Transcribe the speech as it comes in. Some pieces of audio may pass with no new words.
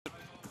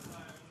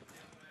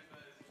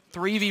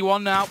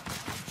3v1 now.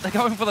 They're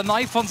going for the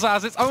knife on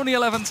Zaz. It's only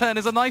 11-10.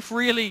 Is a knife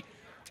really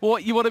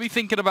what you want to be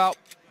thinking about?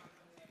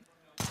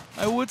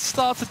 I would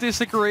start to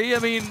disagree. I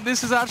mean,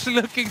 this is actually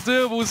looking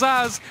doable.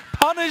 Zaz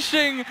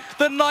punishing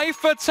the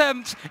knife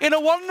attempt. In a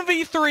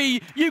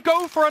 1v3, you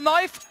go for a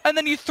knife and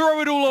then you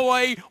throw it all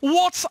away.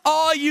 What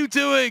are you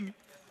doing?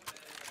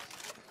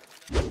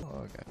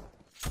 Okay.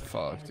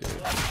 Fuck, dude.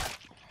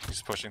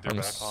 He's pushing through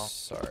back hall.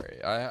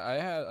 Sorry.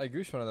 I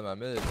goosed one of them at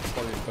mid.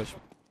 Probably push.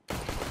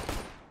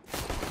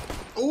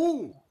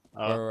 Ooh!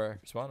 Where?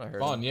 Spawn, I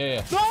heard. Spawn,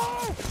 yeah.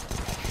 No!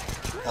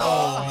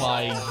 Oh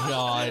my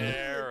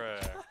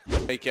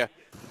god. Baker.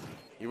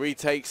 He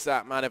retakes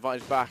that man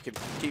advantage back and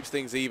keeps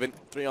things even.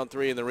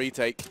 3-on-3 in the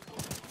retake.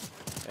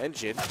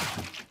 Engine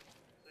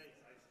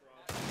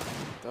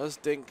does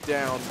dink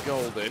down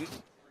Golden,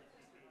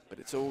 but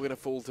it's all going to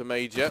fall to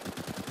Major.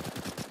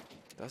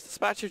 That's the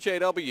dispatch of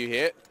JW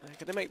here. They're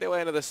going to make their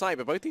way into the site,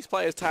 but both these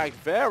players tagged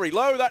very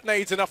low. That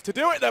nade's enough to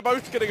do it. They're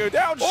both going to go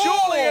down.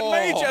 Surely, and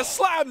Major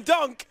slam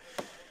dunk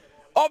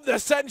of the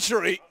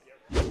century.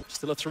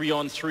 Still a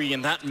 3-on-3,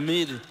 and that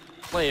mid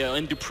player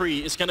in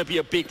Dupree is going to be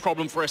a big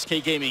problem for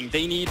SK Gaming.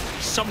 They need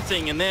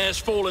something, and there's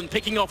Fallen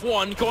picking off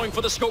one, going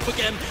for the scope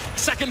again.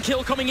 Second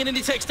kill coming in, and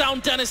he takes down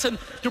Dennis, and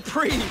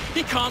Dupree,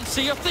 he can't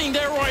see a thing.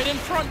 They're right in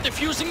front,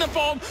 defusing the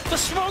bomb. The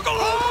smoke, oh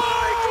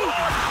my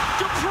god!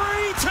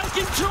 Dupree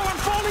taking two and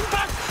falling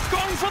back,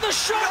 going for the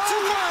shot.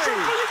 No,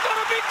 you've got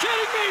to be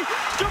kidding me!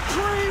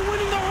 Dupree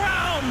winning the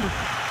round!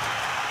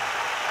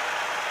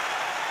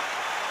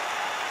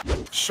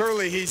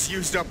 Surely he's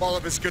used up all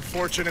of his good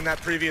fortune in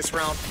that previous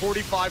round.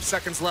 45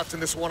 seconds left in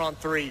this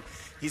 1-on-3.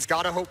 He's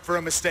got to hope for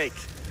a mistake.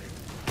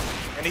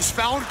 And he's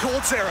found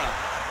Coldzera.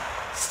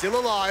 Still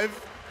alive.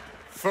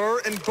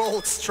 Fur and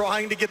Bolts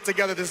trying to get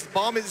together. This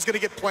bomb is going to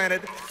get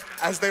planted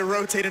as they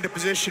rotate into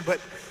position, but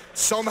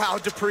somehow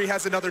Dupree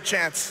has another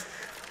chance.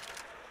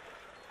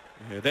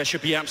 There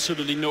should be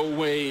absolutely no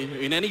way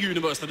in any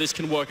universe that this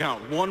can work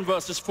out. 1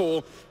 versus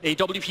 4.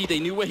 AWP, they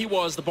knew where he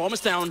was. The bomb is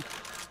down.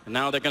 And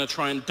now they're going to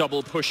try and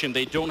double push him.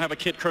 They don't have a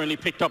kit currently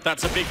picked up.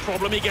 That's a big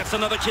problem. He gets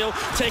another kill,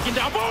 taken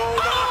down. Oh,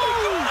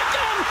 no!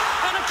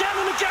 Again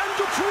and again,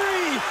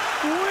 Dupree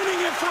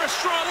winning it for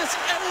Astralis,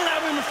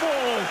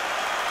 11-4.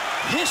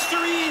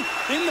 History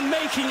in the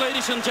making,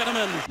 ladies and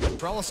gentlemen.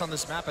 Astralis on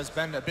this map has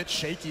been a bit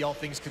shaky, all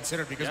things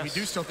considered, because we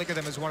do still think of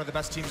them as one of the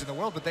best teams in the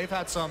world, but they've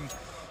had some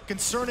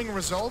concerning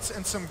results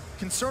and some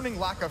concerning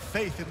lack of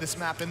faith in this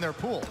map in their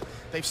pool.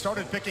 They've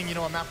started picking, you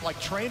know, a map like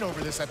Train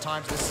over this at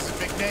times. This is a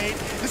big nade.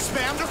 The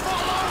spam to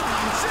follow.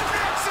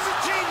 Syntax is a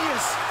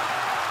genius.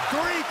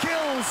 3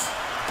 kills.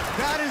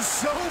 That is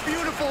so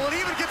beautiful. It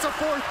even gets a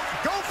 4th.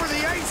 Go for the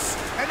ace,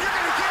 and you're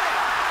going to get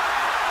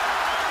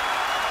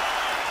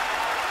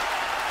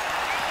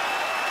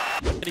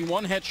it. Getting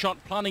one headshot,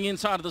 planting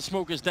inside of the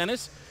smoke is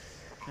Dennis.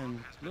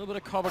 And a little bit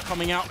of cover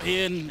coming out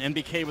here, and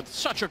NBK with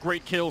such a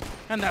great kill,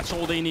 and that's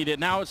all they needed.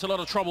 Now it's a lot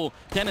of trouble.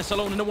 Dennis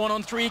alone in the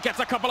 1-on-3, gets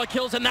a couple of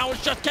kills, and now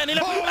it's just Kenny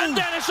left. And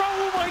Dennis,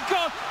 oh my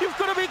god, you've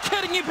got to be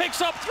kidding, he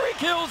picks up 3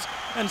 kills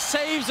and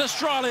saves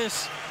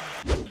Astralis.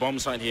 Bomb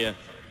site here.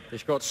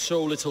 They've got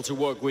so little to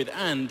work with,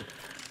 and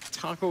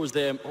Taco is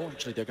there. Oh,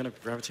 actually, they're going to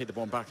gravitate the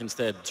bomb back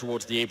instead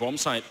towards the A bomb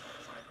site.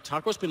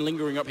 Taco's been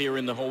lingering up here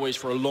in the hallways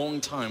for a long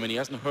time, and he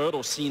hasn't heard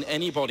or seen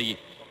anybody.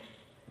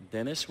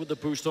 Dennis with the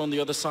boost on the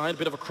other side,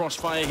 bit of a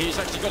crossfire here. He's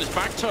actually got his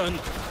back turned,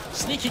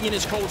 sneaking in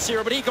his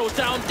Coldzera, but he goes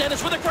down.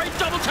 Dennis with a great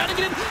double, turning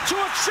it into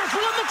a triple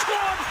in the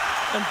quad.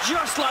 And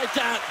just like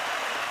that,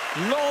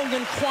 long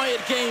and quiet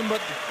game,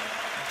 but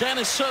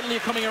Dennis certainly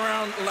coming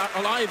around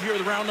alive here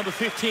at round number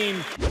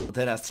 15.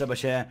 Teraz trzeba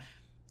się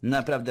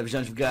naprawdę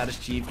wziąć w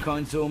garść i w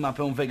końcu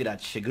mapę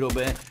wygrać.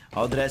 Gruby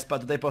od respa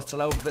tutaj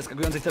postrzelał w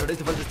wyskakujących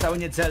terrorystów, ale zostały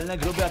niecelne.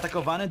 Gruby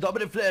atakowany,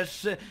 dobry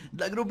flash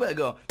dla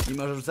Grubego,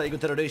 mimo że rzucali go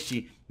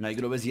terroryści. No i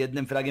Gruby z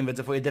jednym fragiem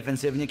wycofuje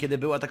defensywnie, kiedy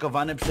był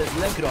atakowany przez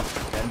Lekro.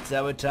 Ten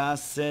cały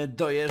czas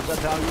dojeżdża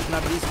tam już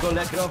na blisko.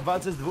 Lekro w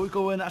walce z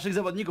 2 naszych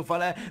zawodników,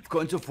 ale w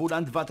końcu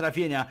Furlan 2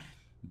 trafienia.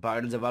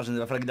 Bardzo ważne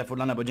 2 fragi dla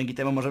Furlana, bo dzięki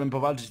temu możemy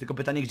powalczyć. Tylko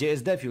pytanie, gdzie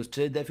jest Defuse?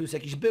 Czy Defuse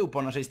jakiś był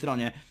po naszej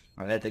stronie?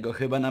 Ale tego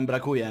chyba nam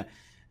brakuje.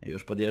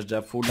 Już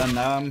podjeżdża Furlan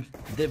na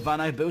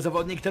dywanach. Był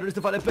zawodnik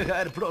terrorystów, ale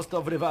PHR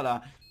prosto w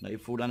rywala. No i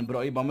Furlan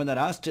broi bombę na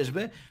raz,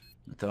 czyżby?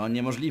 To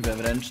niemożliwe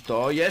wręcz.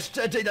 To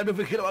jeszcze JW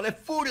wychylał, ale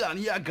Furlan,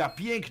 jaka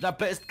piękna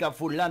pestka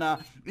Furlana.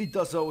 I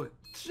to są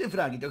 3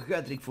 fragi, to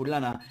hat-trick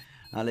Furlana.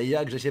 Ale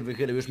jakże się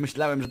wychylił. Już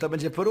myślałem, że to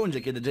będzie po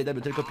rundzie, kiedy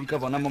JW tylko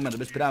pikował na moment,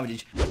 żeby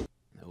sprawdzić.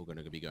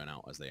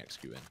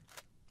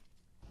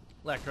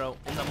 Lekro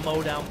in the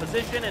mowdown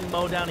position, and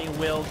mowdowning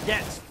will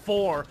gets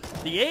for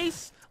the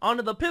ace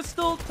onto the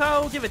pistol.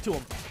 Tao, give it to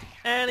him,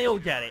 and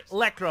he'll get it.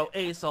 Lekro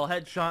ace, all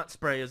headshot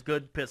spray is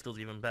good, pistol's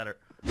even better.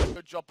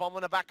 Good job, bomb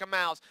on the back of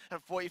Mouse, and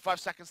 45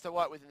 seconds to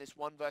work with in this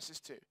 1 versus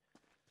 2.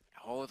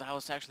 Oh, that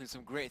was actually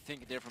some great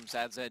thinking there from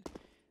SZPERO.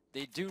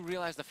 They do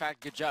realize the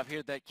fact, good job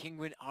here, that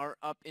KINGUIN are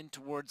up in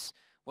towards,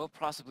 well,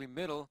 possibly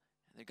middle.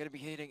 They're going to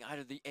be hitting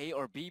either the A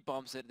or B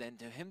bombs, and then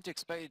to him to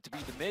expect it to be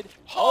the mid.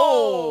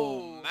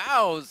 Oh!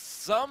 Mouse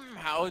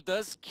somehow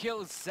does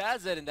kill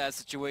SZPERO in that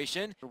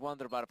situation. I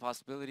wonder about a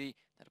possibility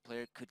that a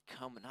player could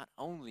come not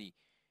only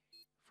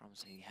from,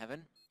 say,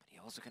 heaven, but he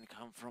also can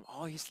come from,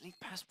 oh, he sneaked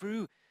past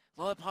Brew.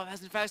 Lollipop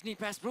has in fact sneaked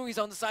past Brew. He's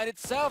on the side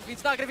itself.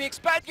 He's not going to be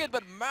expected,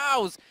 but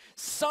Mouse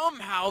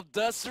somehow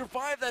does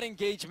survive that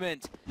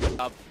engagement.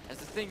 As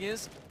the thing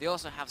is, they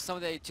also have some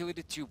of the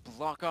utility to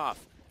block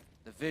off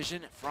the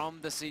vision from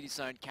the city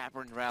side.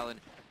 Capper and Rallin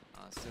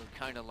still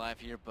kind of alive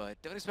here,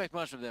 but don't expect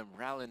much from them.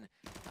 Rallin,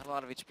 not a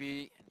lot of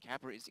HP, and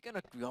Capper, is he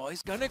gonna? Oh,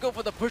 he's gonna go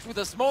for the push with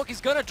the smoke.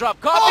 He's gonna drop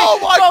Coffee. Oh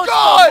my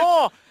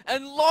God!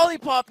 And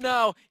Lollipop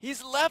now,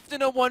 he's left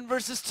in a 1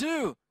 versus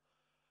 2.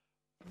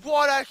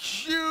 What a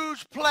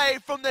huge play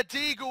from the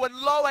Deagle, and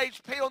low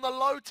HP on the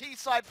low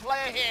T-side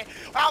player here.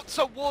 Out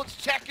towards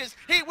Checkers.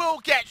 He will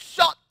get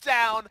shot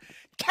down.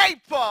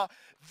 Caper.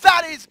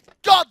 That is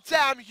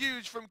goddamn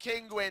huge from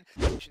KINGUIN.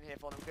 Here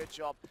for them, good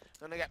job.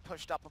 Gonna get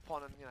pushed up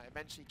upon, and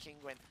eventually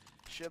KINGUIN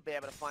should be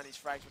able to find his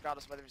frags,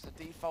 regardless of whether it's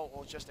the default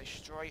or just a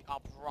straight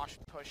up rush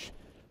push.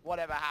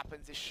 Whatever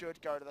happens, it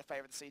should go to the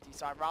favor of the CT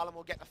side. Rowland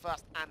will get the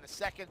first and the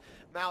second.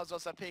 Mal's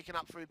also peeking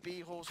up through B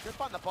halls. Could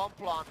find the bomb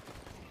plant.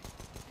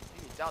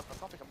 He does, but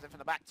Coffee comes in from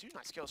the back. 2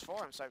 nice kills for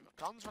him. So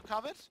guns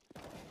recovered.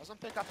 Doesn't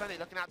pick up any.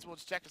 Looking out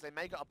towards Checkers, they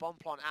may get a bomb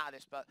plant out of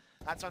this, but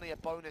that's only a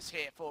bonus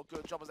here for a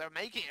good job, as they're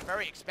making it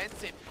very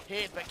expensive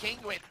here for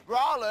KINGUIN.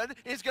 Rowland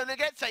is going to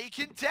get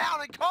taken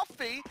down, and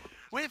Coffee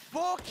with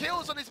 4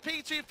 kills on his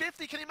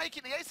P250. Can he make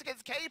it the ace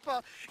against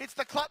Caper? It's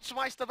the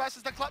Clutchmeister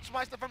versus the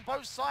Clutchmeister from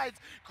both sides.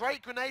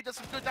 Great grenade, does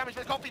some good damage,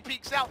 but Coffee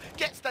peeks out,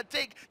 gets the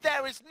dig.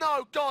 There is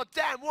no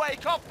goddamn way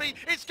Coffee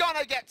is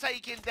gonna get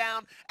taken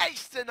down.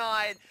 Ace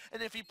denied.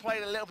 And if he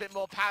played a little bit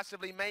more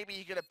passively, maybe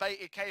he could have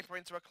baited Caper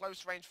into a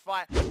close range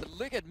fight. But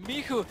look at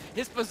Mihu.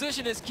 His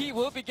position is key.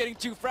 Will be getting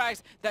 2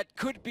 frags. That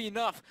could be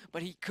enough,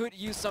 but he could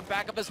use some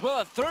backup as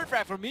well. A 3rd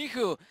frag for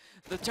Mihu.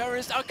 The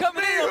terrorists are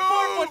coming in. A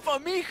 4th one for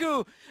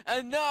Mihu.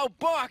 And now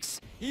Box,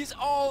 he's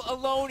all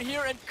alone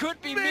here, and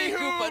could be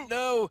Mihu, but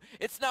no,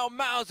 it's now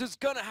Mouse who's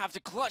gonna have to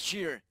clutch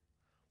here.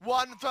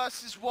 1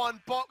 versus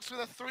 1, Box with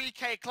a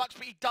 3K clutch,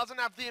 but he doesn't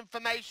have the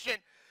information.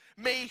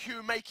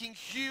 Mihu making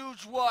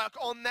huge work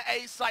on the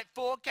A site.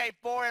 4K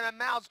for him, and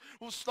Mouse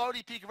will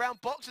slowly peek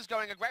around. Box is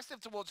going aggressive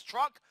towards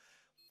Truck.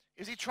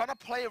 Is he trying to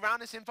play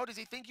around this info? Does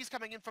he think he's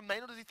coming in from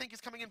main, or does he think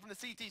he's coming in from the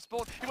CT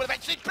spawn? He will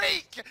eventually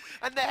peek,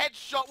 and the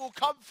headshot will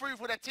come through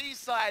for the T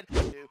side.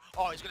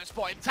 Oh, he's going to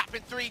spot him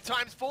tapping 3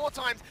 times, 4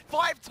 times,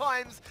 5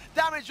 times.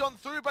 Damage on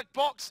through, but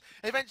Box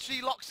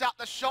eventually locks out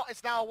the shot.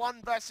 It's now a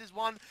 1 versus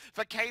 1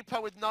 for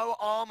Caper with no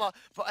armor,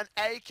 but an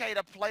AK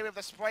to play with.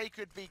 The spray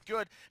could be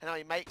good. And now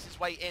he makes his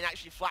way in,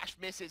 actually flash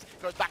misses,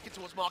 goes back in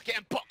towards market,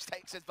 and Box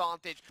takes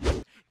advantage.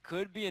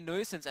 Could be a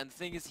nuisance, and the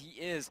thing is,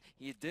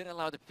 he did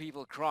allow the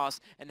people cross,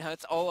 and now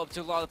it's all up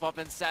to Lollipop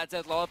and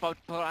SZPERO. Lollipop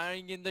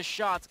firing in the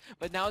shots,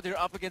 but now they're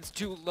up against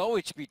 2 low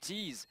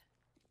HPTs.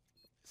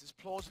 This is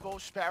plausible.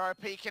 SZPERO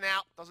peeking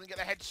out, doesn't get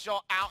the headshot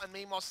out, and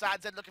meanwhile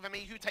SZPERO looking for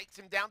Mihu, takes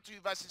him down 2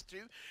 versus 2.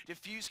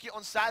 Diffuse kit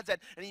on SZPERO,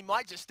 and he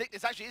might just stick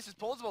this. Actually, this is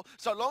plausible,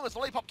 so long as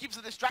Lollipop keeps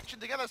the distraction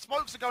together.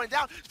 Smokes are going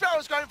down,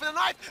 SZPERO's going for the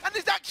knife, and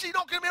he's actually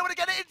not going to be able to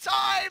get it in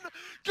time!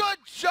 Good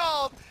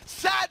job!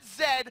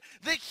 SZPERO,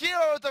 the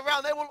hero of the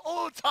round. They will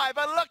all tie,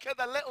 but look at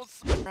the little...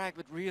 Frag,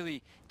 but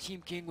really,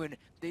 Team KINGUIN,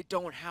 they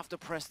don't have to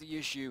press the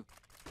issue.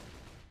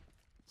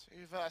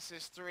 2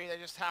 versus 3, they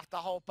just have to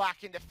hold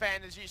back and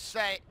defend, as you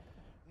say.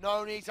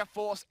 No need to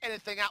force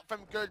anything out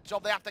from Good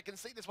Job. They have to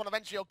concede this one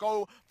eventually or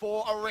go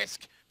for a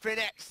risk.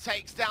 Finex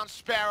takes down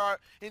SZPERO.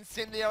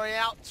 Incendiary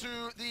out to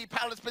the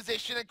Palace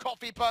position, and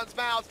Coffee burns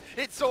Mouse.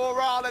 It's all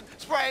Rowland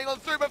spraying on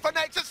through, but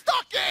Finex has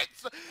stuck it!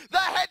 The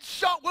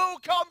headshot will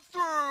come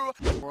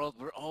through! World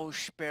where, oh,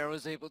 SZPERO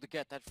is able to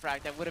get that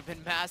frag. That would have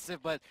been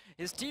massive, but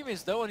his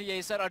teammates, though, on the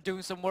A side are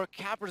doing some work.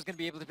 Capper's going to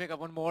be able to pick up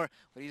 1 more,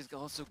 but he's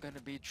also going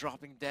to be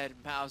dropping dead.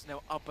 Mouse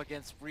now up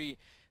against Free.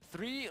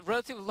 3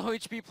 relatively low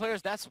HP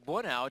players, that's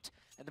 1 out,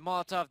 and the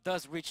Molotov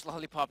does reach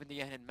Lollipop in the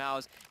end, and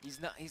Mouse, he's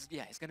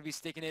gonna be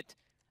sticking it.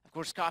 Of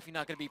course, Coffee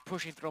not gonna be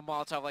pushing through a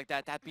Molotov like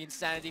that. That'd be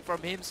insanity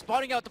from him.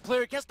 Spotting out the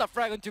player, gets the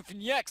frag onto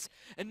Finex,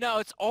 and now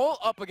it's all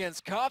up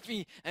against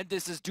Coffee, and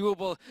this is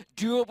doable.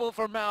 Doable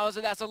for Mouse,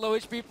 and that's a low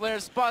HP player,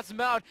 spots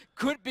him out,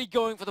 could be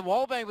going for the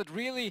wallbang, but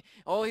really,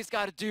 all he's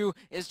gotta do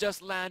is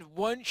just land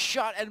 1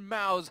 shot, and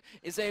Mouse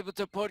is able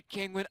to put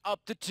KINGUIN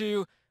up to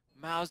 2.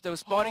 Mouse, though,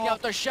 spotting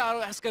out the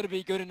shadow, that's going to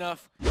be good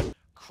enough.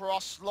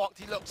 Cross-locked,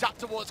 he looks up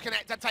towards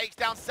Connector, takes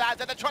down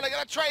SZPERO, they're trying to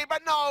get a trade,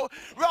 but no!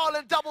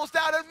 Rowland doubles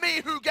down, and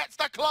Mihu gets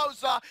the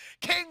closer.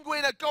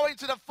 KINGUIN are going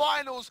to the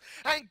finals,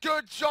 and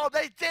Good Job,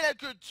 they did a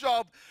good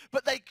job,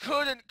 but they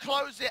couldn't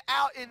close it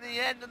out in the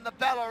end, and the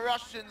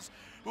Belarusians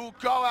will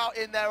go out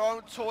in their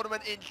own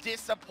tournament in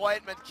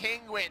disappointment.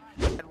 KINGUIN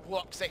and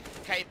Woxic.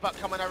 K-Buck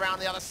coming around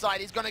the other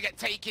side. He's going to get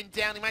taken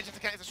down. He manages to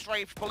connect a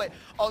strafe bullet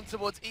on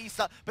towards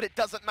Issa, but it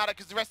doesn't matter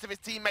because the rest of his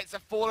teammates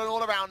have fallen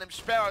all around him.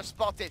 SZPERO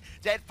spotted.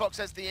 Deadfox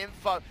has the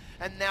info,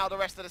 and now the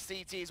rest of the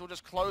CTs will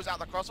just close out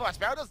the crossfire.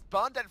 SZPERO does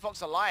burn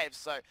Deadfox alive,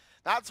 so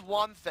that's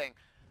one thing.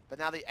 But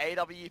now the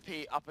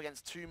AWP up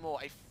against two more.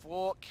 A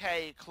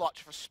 4K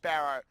clutch for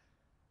SZPERO.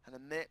 And a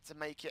minute to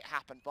make it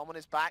happen. Bomb on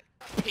his back.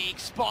 Peek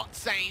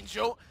spots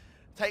Angel.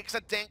 Takes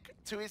a dink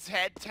to his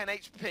head. 10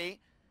 HP.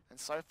 And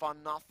so far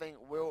nothing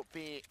will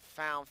be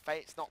found.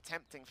 Fate's not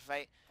tempting for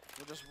Fate.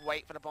 We'll just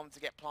wait for the bomb to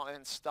get planted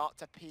and start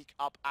to peek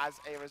up as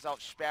a result.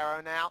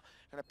 SZPERO now.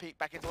 Gonna peek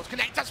back in towards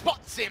Connector.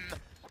 Spots him.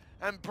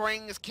 And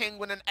brings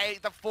KINGUIN an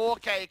 8. The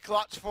 4K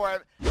clutch for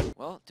him.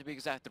 Well, to be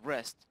exact, the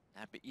rest.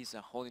 Nappy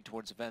Isa holding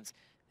towards events.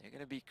 They're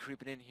going to be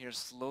creeping in here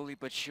slowly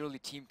but surely.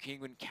 Team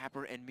KINGUIN,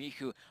 Capper, and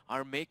Mihu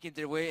are making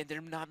their way, and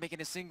they're not making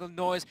a single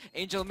noise.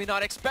 Angel may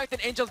not expect it.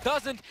 Angel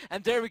doesn't.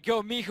 And there we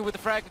go. Mihu with the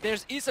frag.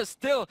 There's Isa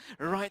still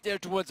right there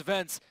towards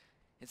Vents.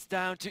 It's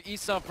down to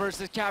Isa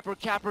versus Capper.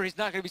 Capper, he's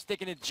not going to be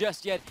sticking it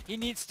just yet. He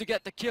needs to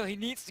get the kill. He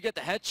needs to get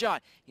the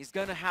headshot. He's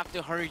going to have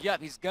to hurry up.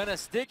 He's going to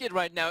stick it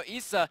right now.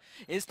 Isa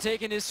is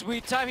taking his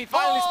sweet time. He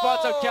finally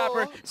spots out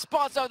Capper,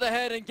 spots out the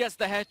head, and gets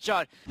the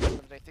headshot.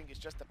 I think it's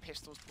just the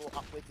pistols brought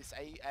up with this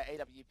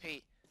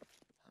AWP.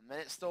 A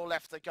minute still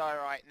left to go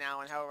right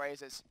now, and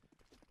Hellraisers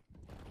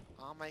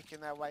are making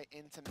their way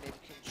into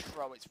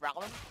mid-control. It's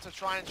Rowland to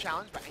try and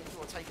challenge, but Angel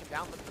will take him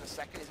down. Look for a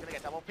second. He's going to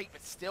get double peek,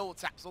 but still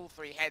taps all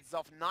three heads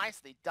off.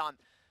 Nicely done.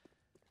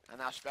 And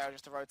now SZPERO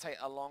just to rotate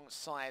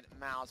alongside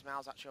Mouse.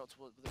 Mouse actually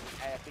towards the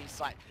AFB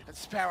site. And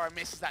SZPERO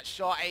misses that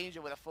shot.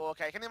 Angel with a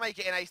 4K. Can he make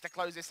it an ace to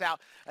close this out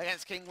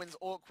against KINGUIN's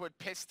awkward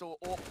pistol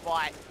AWP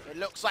buy? It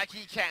looks like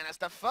he can. That's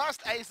the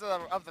first ace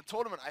of the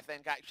tournament, I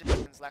think,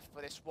 actually. Left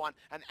for this one.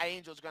 And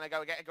Angel's going to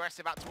go get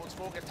aggressive out towards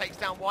Falcon. Takes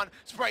down one.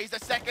 Sprays the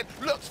second.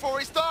 Looks for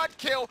his third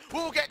kill.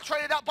 Will get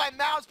traded up by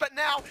Mouse. But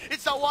now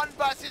it's a 1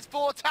 versus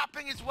 4.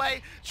 Tapping his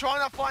way.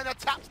 Trying to find the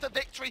taps to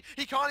victory.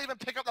 He can't even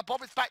pick up the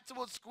bomb. It's back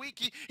towards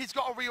Squeaky. He's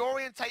got to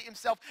reorientate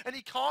himself, and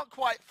he can't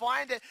quite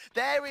find it.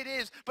 There it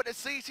is, but the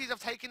CTs have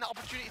taken the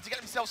opportunity to get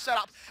themselves set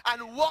up,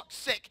 and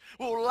Woxic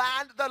will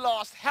land the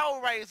last.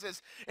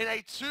 Hellraisers, in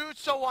a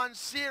 2-1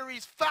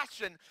 series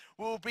fashion,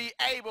 will be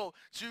able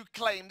to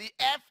claim the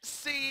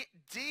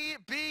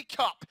FCDB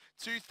Cup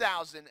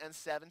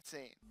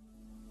 2017.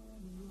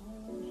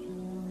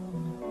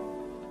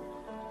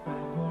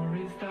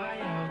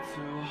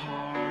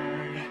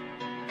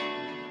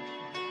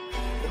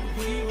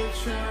 We were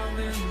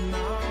traveling